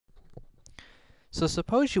So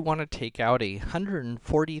suppose you want to take out a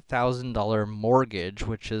 $140,000 mortgage,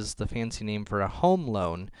 which is the fancy name for a home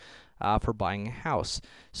loan, for buying a house.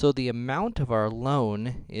 So the amount of our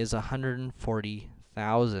loan is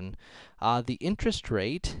 $140,000. The interest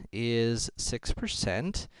rate is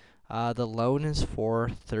 6%. The loan is for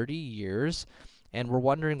 30 years. And we're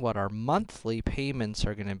wondering what our monthly payments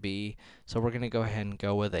are going to be. So we're going to go ahead and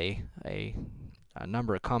go with a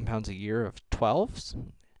number of compounds a year of 12s.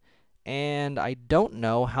 And I don't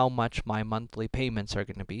know how much my monthly payments are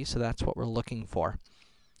going to be, so that's what we're looking for.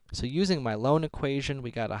 So using my loan equation, we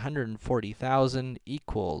got 140,000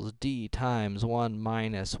 equals d times 1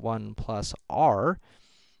 minus 1 plus r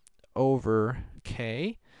over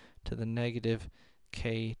k to the negative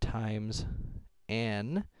k times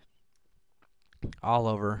n all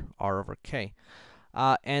over r over k.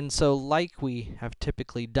 And so like we have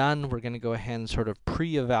typically done, we're going to go ahead and sort of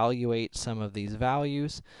pre-evaluate some of these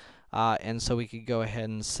values. And so we could go ahead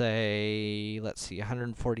and say, let's see,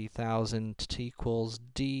 140,000 equals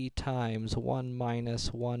d times 1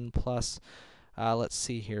 minus 1 plus, let's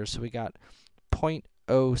see here. So we got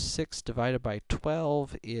 0.06 divided by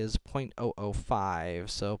 12 is 0.005.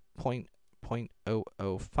 So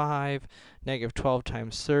 0.005, negative 12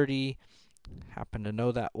 times 30, happen to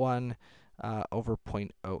know that one, over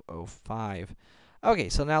 0.005. Okay,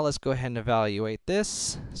 so now let's go ahead and evaluate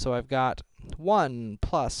this. So I've got 1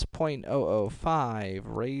 plus 0.005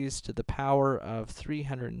 raised to the power of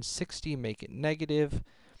 360, make it negative,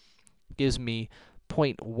 gives me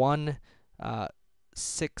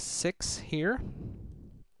 0.166 here.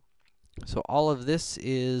 So all of this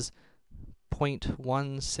is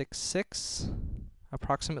 0.166,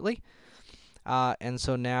 approximately. And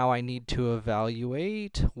so now I need to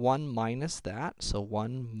evaluate 1 minus that, so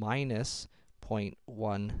 1 minus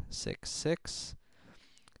 0.166.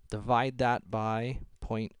 Divide that by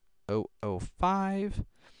 0.005,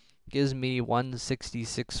 gives me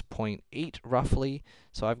 166.8 roughly.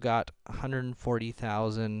 So I've got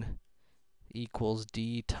 140,000 equals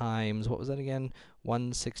d times, what was that again?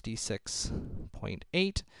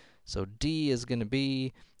 166.8. So d is going to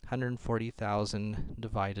be 140,000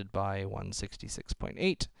 divided by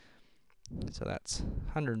 166.8. So that's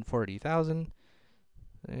 140,000.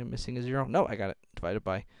 I'm missing a 0. No, I got it. Divided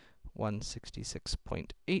by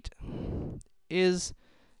 166.8 is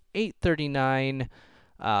 839,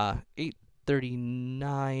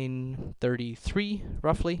 839.33,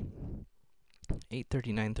 roughly.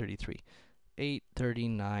 839.33.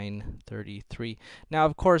 839.33. Now,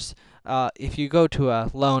 of course, if you go to a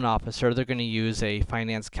loan officer, they're going to use a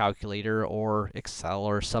finance calculator or Excel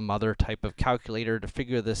or some other type of calculator to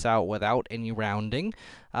figure this out without any rounding.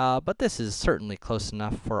 But this is certainly close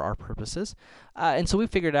enough for our purposes. And so we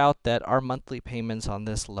figured out that our monthly payments on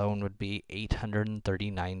this loan would be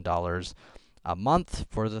 $839 a month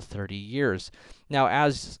for the 30 years. Now,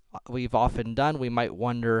 as we've often done, we might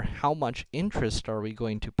wonder, how much interest are we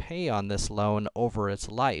going to pay on this loan over its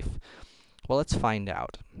life? Well, let's find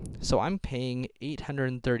out. So I'm paying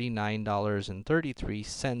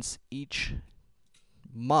 $839.33 each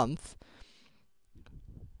month,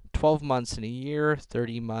 12 months in a year,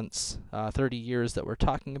 30 months, 30 years that we're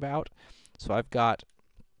talking about. So I've got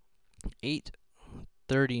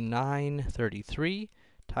 839.33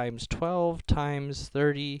 times 12 times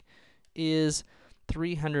 30 is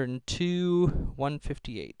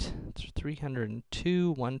 302,158.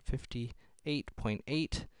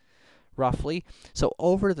 302,158.8, roughly. So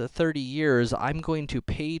over the 30 years, I'm going to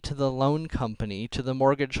pay to the loan company, to the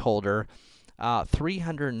mortgage holder,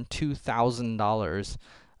 $302,000.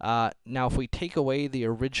 Now, if we take away the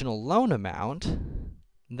original loan amount,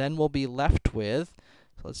 then we'll be left with,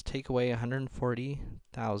 so let's take away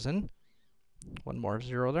 140,000. One more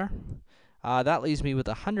 0 there. That leaves me with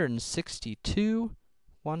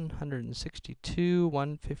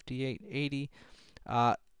 158.80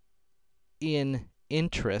 in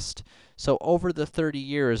interest. So over the 30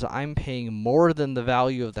 years, I'm paying more than the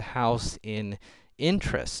value of the house in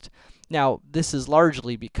interest. Now, this is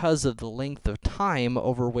largely because of the length of time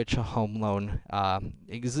over which a home loan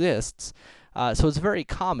exists. So it's very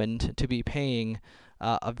common to be paying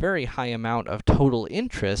a very high amount of total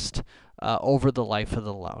interest over the life of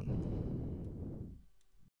the loan.